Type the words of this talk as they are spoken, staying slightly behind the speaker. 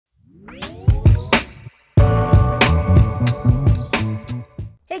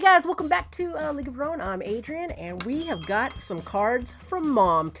guys, welcome back to League of Their Own. I'm Adrian, and we have got some cards from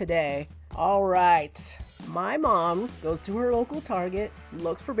Mom today. All right, my mom goes to her local Target,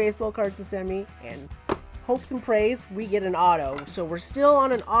 looks for baseball cards to send me, and hopes and prays we get an auto. So we're still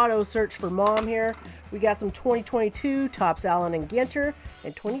on an auto search for Mom here. We got some 2022 Topps Allen and Ginter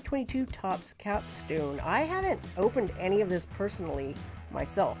and 2022 Topps Capstone. I haven't opened any of this personally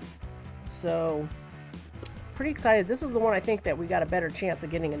myself, so pretty excited. This is the one I think that we got a better chance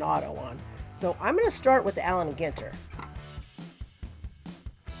of getting an auto on. So I'm going to start with the Allen and Ginter.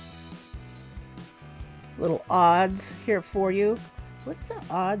 Little odds here for you. What's the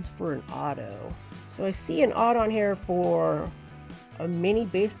odds for an auto? So I see an odd on here for a mini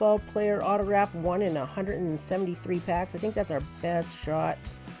baseball player autograph, 1 in 173 packs. I think that's our best shot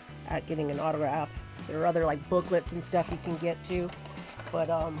at getting an autograph. There are other like booklets and stuff you can get too. But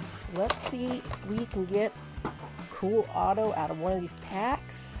let's see if we can get cool auto out of one of these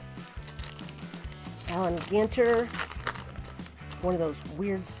packs. Allen Ginter, one of those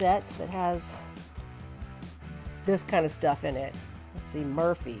weird sets that has this kind of stuff in it. Let's see,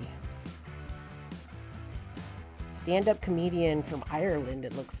 Murphy. Stand-up comedian from Ireland,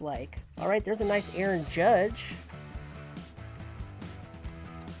 it looks like. All right, there's a nice Aaron Judge.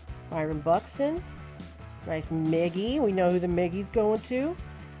 Byron Buxton. Nice Miggy. We know who the Miggy's going to.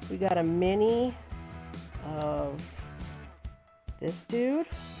 We got a mini of this dude,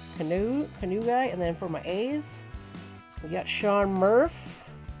 Canoe guy, and then for my A's, we got Sean Murph.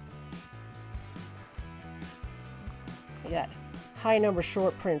 We got high number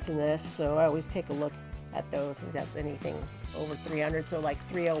short prints in this, so I always take a look at those. If that's anything over 300, so like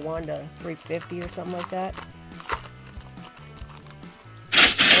 301 to 350 or something like that.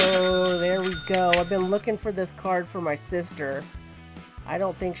 Oh, there we go. I've been looking for this card for my sister. I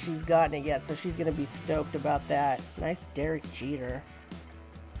don't think she's gotten it yet, so she's going to be stoked about that. Nice Derek Jeter.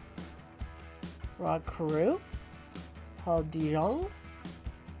 Rod Carew. Paul DeJong.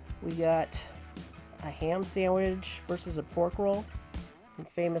 We got a ham sandwich versus a pork roll and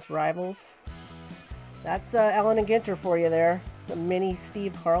famous rivals. That's Allen and Ginter for you there. Some mini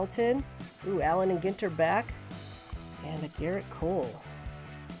Steve Carlton. Ooh, Allen and Ginter back. And a Garrett Cole.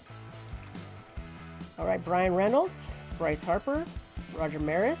 All right, Brian Reynolds. Bryce Harper. Roger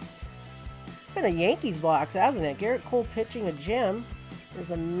Maris. It's been a Yankees box, hasn't it? Garrett Cole pitching a gem.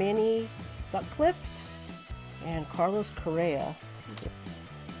 There's a mini Sutcliffe and Carlos Correa.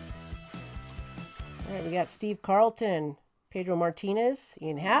 All right, we got Steve Carlton, Pedro Martinez,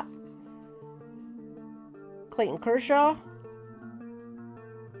 Ian Happ, Clayton Kershaw,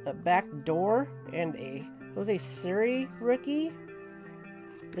 a back door, and a Jose Siri rookie.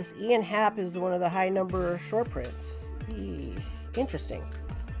 This Ian Happ is one of the high number short prints. Interesting.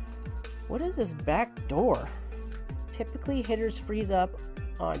 What is this back door? Typically, hitters freeze up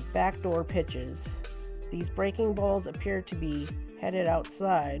on backdoor pitches. These breaking balls appear to be headed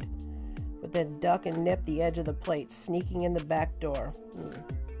outside, but then duck and nip the edge of the plate, sneaking in the back door.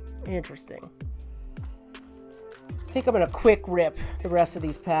 Interesting. I think I'm going to quick rip the rest of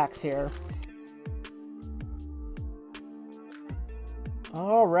these packs here.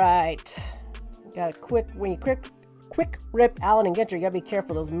 All right. Got a quick, when you quick rip Allen and Ginter, you gotta be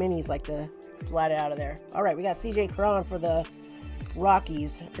careful. Those minis like to slide out of there. All right, we got CJ Cron for the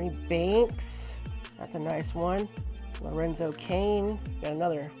Rockies. Ernie Banks, that's a nice one. Lorenzo Cain, got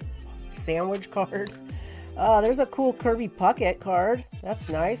another sandwich card. There's a cool Kirby Puckett card. That's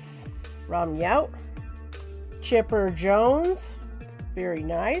nice. Rom Yount, Chipper Jones, very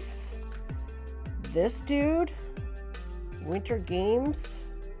nice. This dude, Winter Games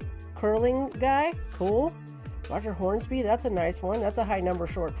curling guy, cool. Roger Hornsby, that's a nice one. That's a high number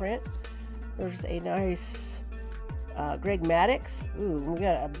short print. There's a nice Greg Maddux. Ooh, we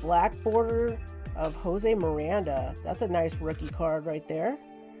got a black border of Jose Miranda. That's a nice rookie card right there.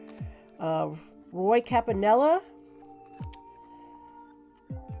 Roy Capanella,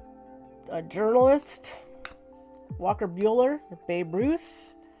 a journalist. Walker Buehler, Babe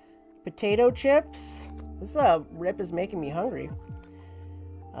Ruth, potato chips. This rip is making me hungry.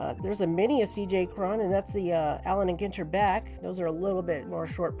 There's a mini of CJ Cron, and that's the Allen and Ginter back. Those are a little bit more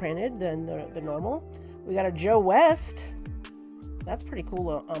short printed than the normal. We got a Joe West. That's pretty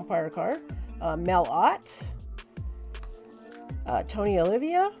cool umpire card. Mel Ott. Tony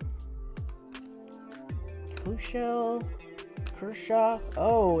Olivia. Kershaw.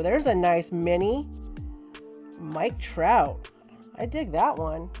 Oh, there's a nice mini. Mike Trout. I dig that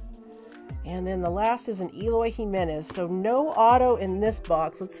one. And then the last is an Eloy Jimenez. So no auto in this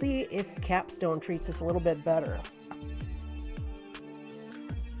box. Let's see if Capstone treats us a little bit better.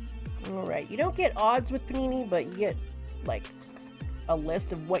 All right, you don't get odds with Panini, but you get like a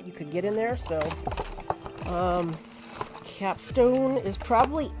list of what you could get in there. So, Capstone is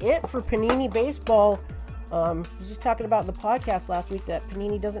probably it for Panini Baseball. I was just talking about in the podcast last week that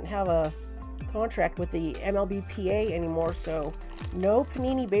Panini doesn't have a contract with the MLBPA anymore, so no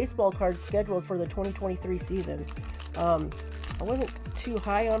Panini Baseball cards scheduled for the 2023 season. I wasn't too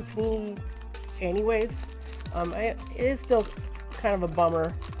high on Panini anyways. It is still kind of a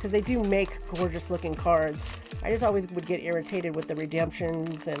bummer because they do make gorgeous looking cards. I just always would get irritated with the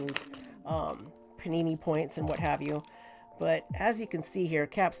redemptions and Panini points and what have you. But as you can see here,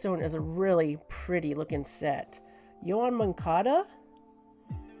 Capstone is a really pretty looking set. Yoan Moncada.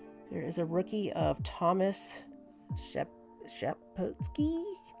 There is a rookie of Thomas Sheputski.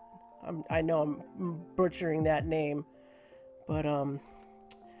 I know I'm butchering that name. But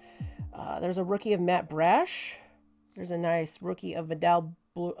there's a rookie of Matt Brash. There's a nice rookie of Vidal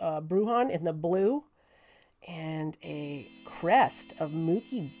Brujan in the blue. And a crest of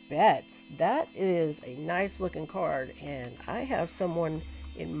Mookie Betts. That is a nice looking card, and I have someone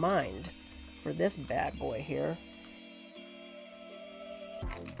in mind for this bad boy here.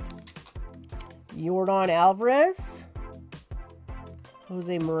 Yordan Alvarez,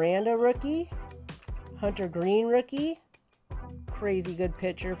 Jose Miranda rookie, Hunter Green rookie, crazy good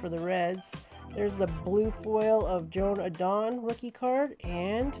pitcher for the Reds. There's the blue foil of Joan Adon rookie card,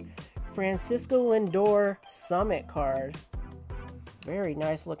 and Francisco Lindor Summit card. Very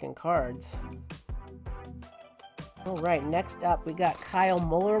nice looking cards. Alright, next up we got Kyle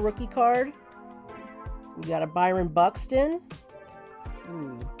Muller rookie card. We got a Byron Buxton.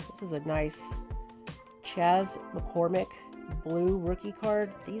 Ooh, this is a nice Chas McCormick blue rookie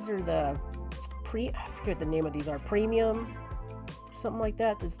card. These are the I forget the name of these are. Premium, something like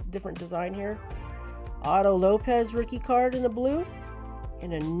that. There's different design here. Otto Lopez rookie card in the blue.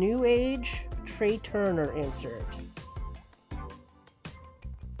 And a New Age Trey Turner insert.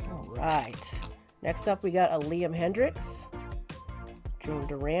 Alright. Next up we got a Liam Hendricks. Joan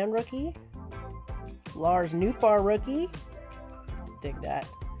Duran rookie. Lars Nootbaar rookie. Dig that.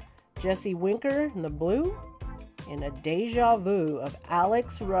 Jesse Winker in the blue. And a Deja Vu of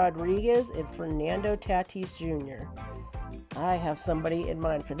Alex Rodriguez and Fernando Tatis Jr. I have somebody in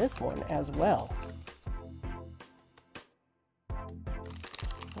mind for this one as well.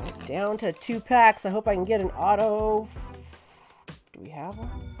 Down to 2 packs. I hope I can get an auto. Do we have one?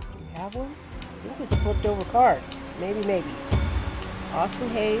 Do we have one? I think it's a flipped over card. Maybe. Austin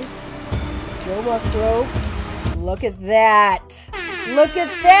Hayes. Joe Musgrove. Look at that. Look at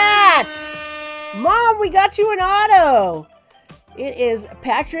that. Mom, we got you an auto. It is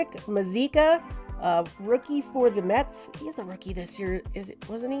Patrick Mazeika, rookie for the Mets. He's a rookie this year,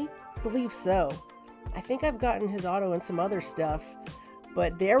 wasn't he? I believe so. I think I've gotten his auto and some other stuff.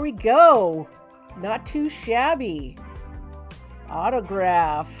 But there we go. Not too shabby.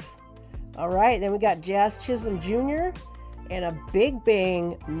 Autograph. All right, then we got Jazz Chisholm Jr. and a Big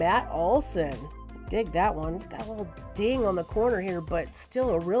Bang Matt Olson. Dig that one. It's got a little ding on the corner here, but still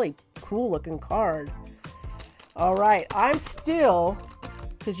a really cool looking card. All right, I'm still,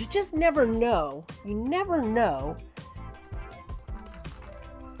 because you just never know. You never know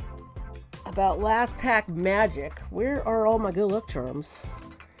about last pack magic. Where are all my good luck charms?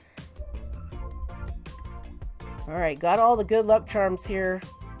 Alright, got all the good luck charms here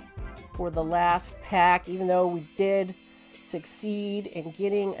for the last pack, even though we did succeed in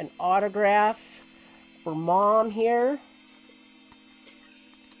getting an autograph for Mom here.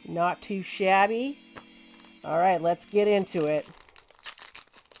 Not too shabby. Alright, let's get into it.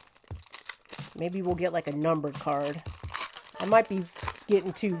 Maybe we'll get like a numbered card. I might be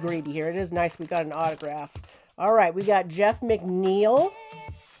getting too greedy here. It is nice we got an autograph. All right, we got Jeff McNeil.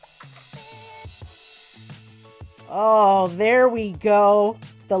 Oh, there we go.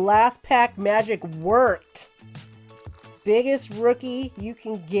 The last pack magic worked. Biggest rookie you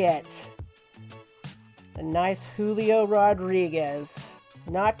can get. A nice Julio Rodriguez.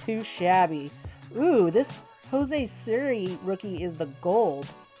 Not too shabby. Ooh, this Jose Siri rookie is the gold.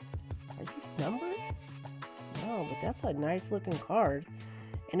 Are these numbered? No, but that's a nice looking card.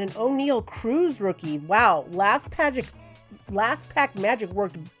 And an O'Neal Cruz rookie. Wow, last pack magic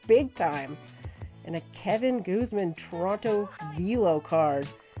worked big time. And a Kevin Guzman Toronto Velo card.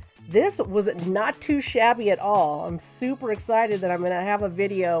 This was not too shabby at all. I'm super excited that I'm going to have a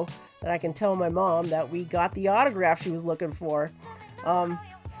video that I can tell my mom that we got the autograph she was looking for.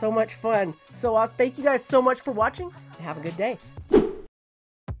 So much fun. So thank you guys so much for watching, and have a good day.